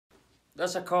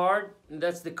That's a card, and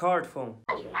that's the card phone.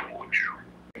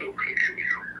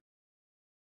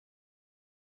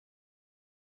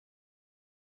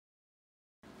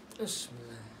 Bismillah.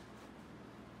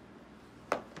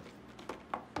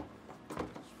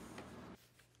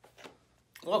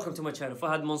 Welcome to my channel.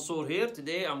 Fahad Mansour here.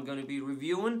 Today I'm going to be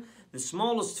reviewing the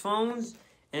smallest phones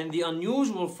and the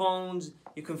unusual phones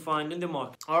you can find in the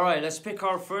market. Alright, let's pick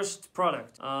our first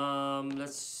product.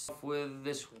 Let's start with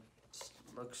this one.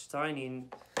 Looks tiny.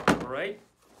 Alright.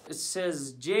 It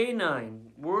says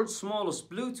J9, world's smallest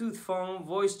Bluetooth phone,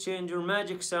 voice changer,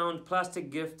 magic sound,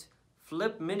 plastic gift,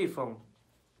 flip mini phone.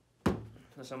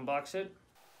 Let's unbox it.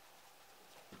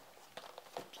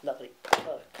 Lovely.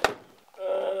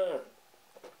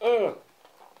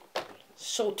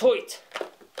 So tight.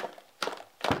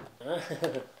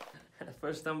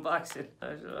 First unboxing.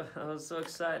 I was so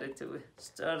excited to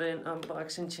start an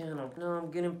unboxing channel. Now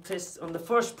I'm getting pissed on the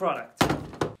first product.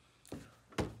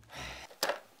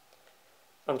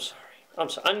 I'm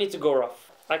sorry. I need to go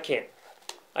rough. I can't.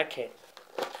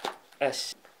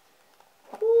 Yes.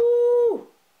 Ooh!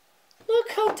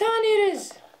 Look how tiny it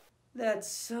is. That's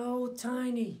so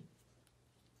tiny.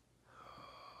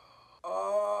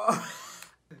 Oh,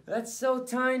 that's so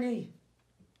tiny.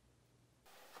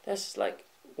 That's like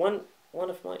one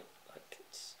of my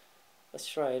let's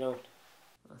try it on.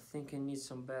 I think I need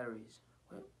some batteries.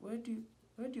 Where do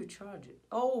you charge it?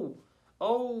 Oh,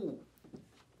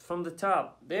 from the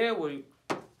top. There we.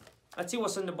 Let's see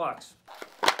what's in the box.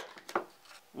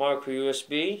 Micro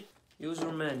USB,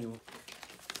 user manual.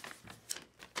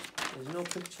 There's no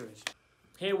pictures.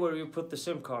 Here where you put the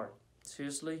SIM card.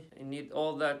 Seriously? You need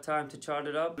all that time to charge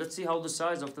it up? Let's see how the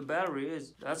size of the battery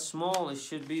is. That's small. It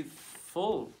should be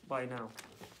full by now.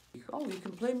 Oh, you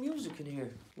can play music in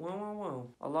here. Wow.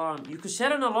 Alarm. You can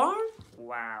set an alarm?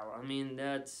 Wow. I mean,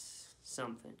 that's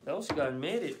something. Those guys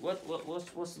made it.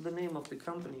 What's the name of the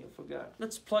company? I forgot.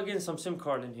 Let's plug in some SIM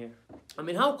card in here. I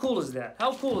mean, how cool is that?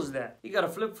 How cool is that? You got a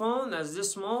flip phone that's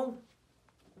this small?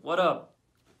 What up?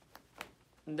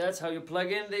 And that's how you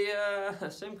plug in the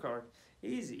SIM card.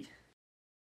 Easy.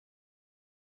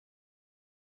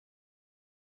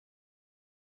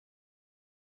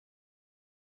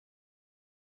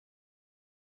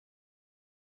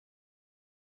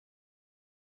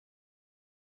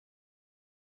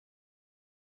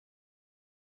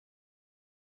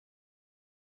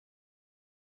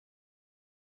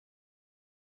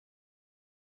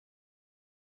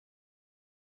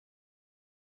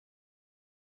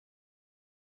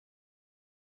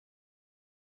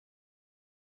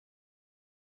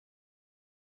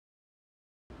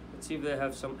 Let's see if they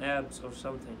have some apps or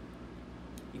something.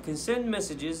 You can send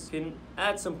messages, you can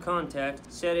add some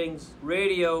contact, settings,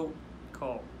 radio,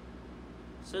 call.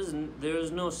 It says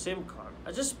there's no SIM card.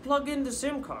 I just plug in the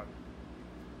SIM card.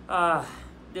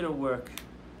 Didn't work.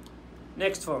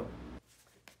 Next phone.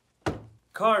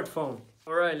 Card phone.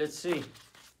 Alright, let's see.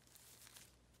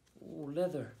 Ooh,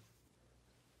 leather.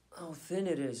 How thin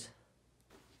it is.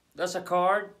 That's a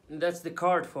card, and that's the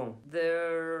card phone.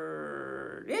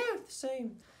 They're, yeah, the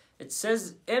same. It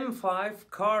says M5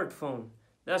 card phone.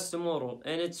 That's the model,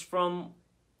 and it's from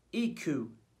EQ.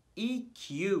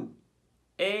 EQ.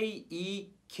 A-E-K-U.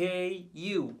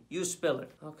 You spell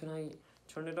it. How can I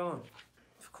turn it on?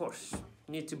 Of course,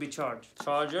 need to be charged.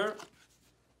 Charger,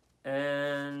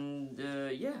 and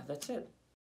yeah, that's it.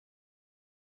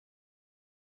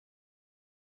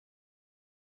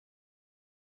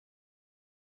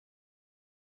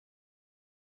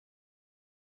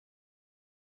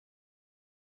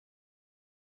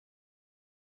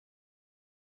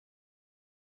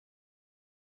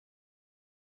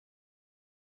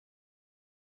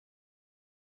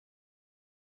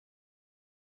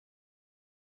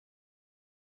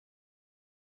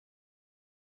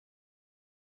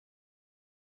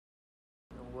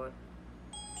 What?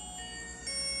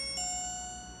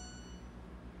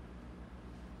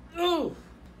 Ooh!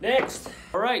 Next!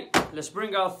 Alright, let's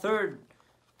bring our third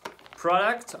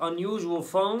product, unusual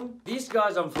phone. These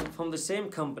guys are from the same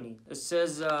company. It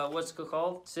says, what's it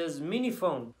called? It says mini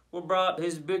phone. We brought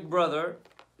his big brother.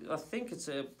 I think it's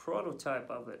a prototype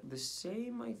of it. The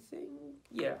same, I think?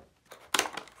 Yeah.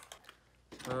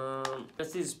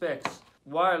 Let's see the specs.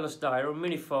 Wireless dial,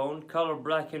 mini phone, color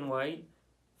black and white.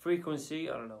 Frequency,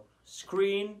 I don't know.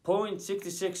 Screen,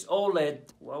 0.66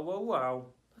 OLED. Wow.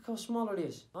 Look how small it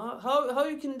is. How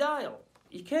you can dial?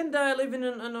 You can't dial even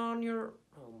on your...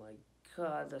 Oh my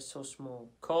god, that's so small.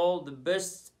 Called the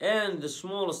best and the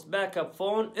smallest backup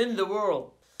phone in the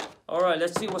world. Alright,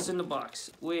 let's see what's in the box.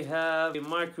 We have a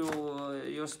micro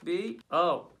USB.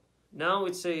 Oh, now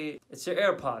it's an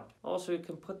AirPod. Also, you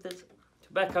can put this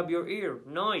to back up your ear.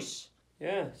 Nice.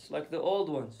 Yeah, it's like the old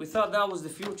ones. We thought that was the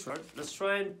future. Let's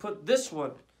try and put this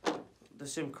one, the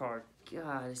SIM card.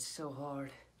 God, it's so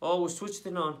hard. Oh, we switched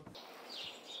it on.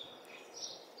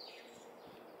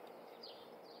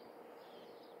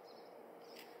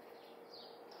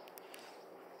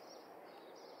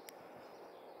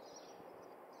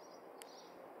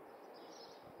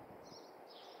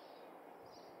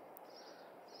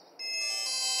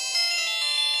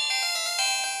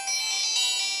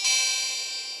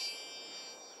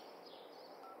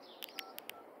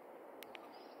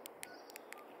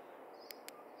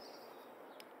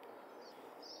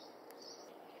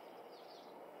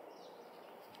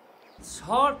 It's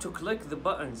hard to click the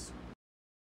buttons.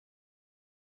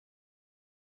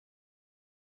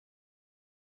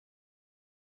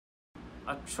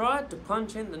 I tried to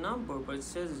punch in the number, but it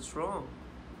says it's wrong.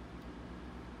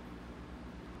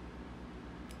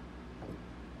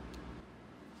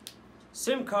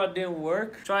 SIM card didn't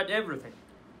work. Tried everything.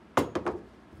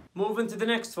 Moving to the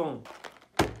next phone.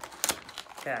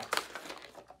 Cat.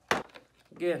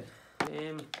 Again.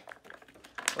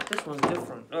 But this one's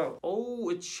different. Oh,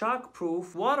 it's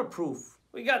shockproof, waterproof.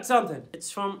 We got something.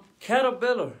 It's from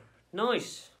Caterpillar.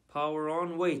 Nice. Power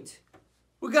on, wait.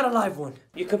 We got a live one.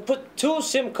 You can put 2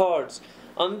 SIM cards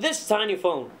on this tiny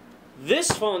phone. This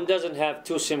phone doesn't have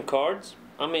 2 SIM cards.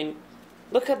 I mean,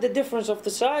 look at the difference of the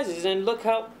sizes and look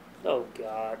how... Oh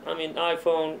God, I mean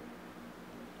iPhone,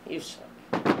 you suck.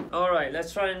 Alright,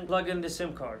 let's try and plug in the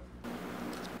SIM card.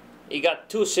 You got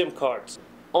 2 SIM cards.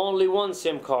 Only 1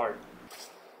 SIM card.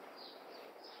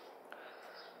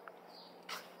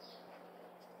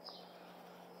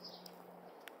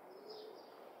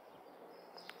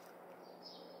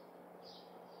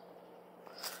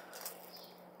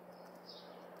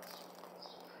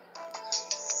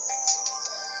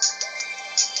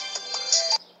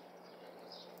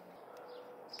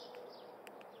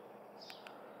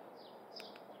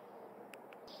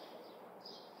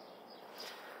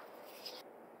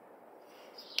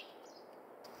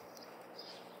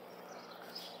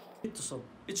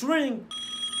 It's ringing.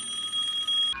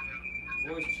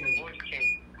 Voice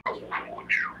change.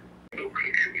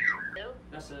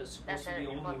 That's supposed to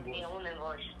be only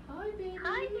voice. Hi, baby.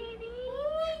 Hi, baby. Oh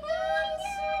my God.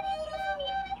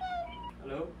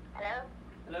 Hello? Hello?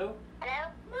 Hello? Hello?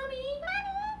 Mommy?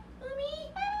 Mommy?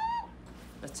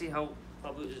 Let's see how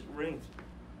it rings.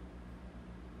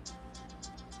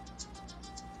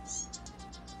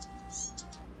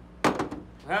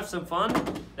 Have some fun.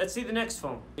 Let's see the next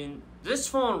phone. I mean, this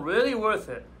phone really worth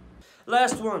it.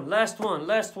 Last one.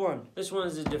 This one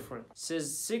is different. It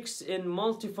says 6 in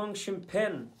multifunction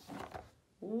pen.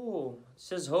 Ooh, it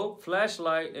says hope,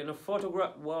 flashlight, and a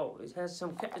photograph. Wow, it has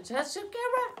some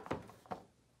camera.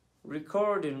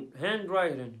 Recording,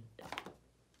 handwriting.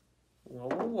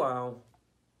 Oh wow,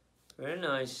 very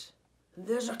nice. And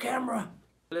there's a camera.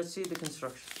 Let's see the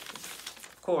construction.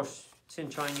 Of course, it's in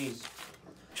Chinese.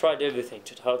 Tried everything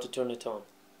to how to turn it on.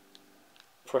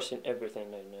 Pressing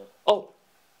everything right now. Oh,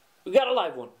 we got a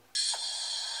live one.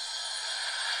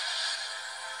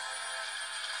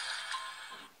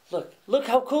 Look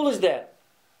how cool is that?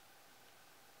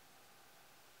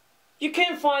 You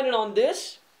can't find it on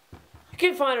this. You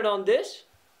can't find it on this.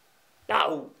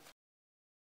 No.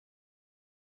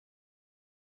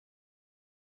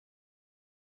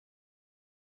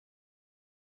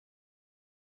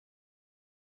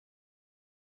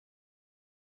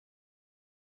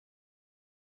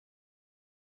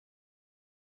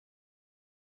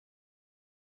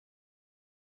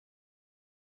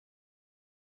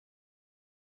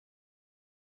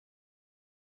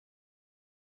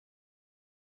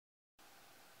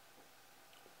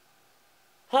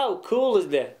 How cool is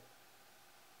that?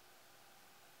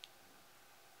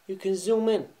 You can zoom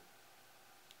in.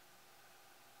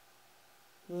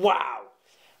 Wow!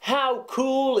 How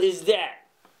cool is that?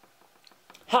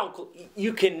 How cool.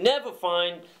 You can never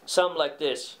find something like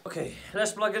this. Okay,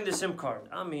 let's plug in the SIM card.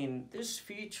 I mean, these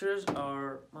features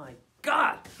are, my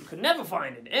God, you can never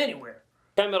find it anywhere.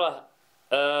 Camera,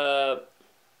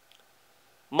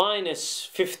 minus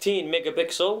 15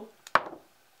 megapixel,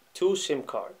 2 SIM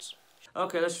cards.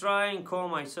 Okay, let's try and call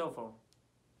my cell phone.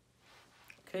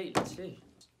 Okay, let's see.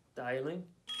 Dialing.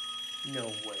 No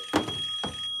way.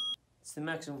 It's the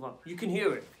maximum volume. You can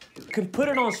hear it. You can put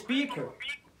it on speaker.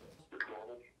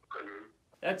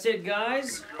 That's it,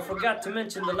 guys. I forgot to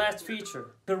mention the last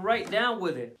feature. You can write down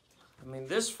with it. I mean,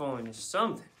 this phone is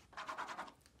something.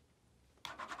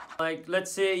 Like,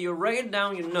 let's say you're writing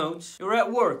down your notes. You're at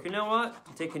work, you know what?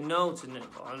 You're taking notes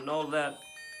and all that.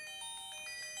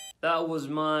 That was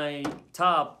my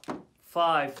top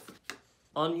 5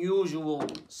 unusual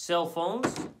cell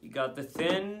phones. You got the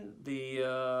thin, the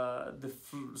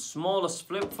smallest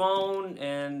flip phone,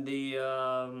 and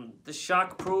the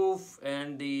shock-proof,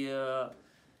 and the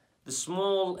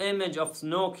small image of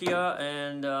Nokia,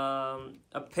 and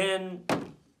a pen.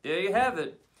 There you have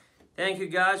it. Thank you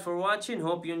guys for watching.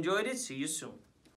 Hope you enjoyed it. See you soon.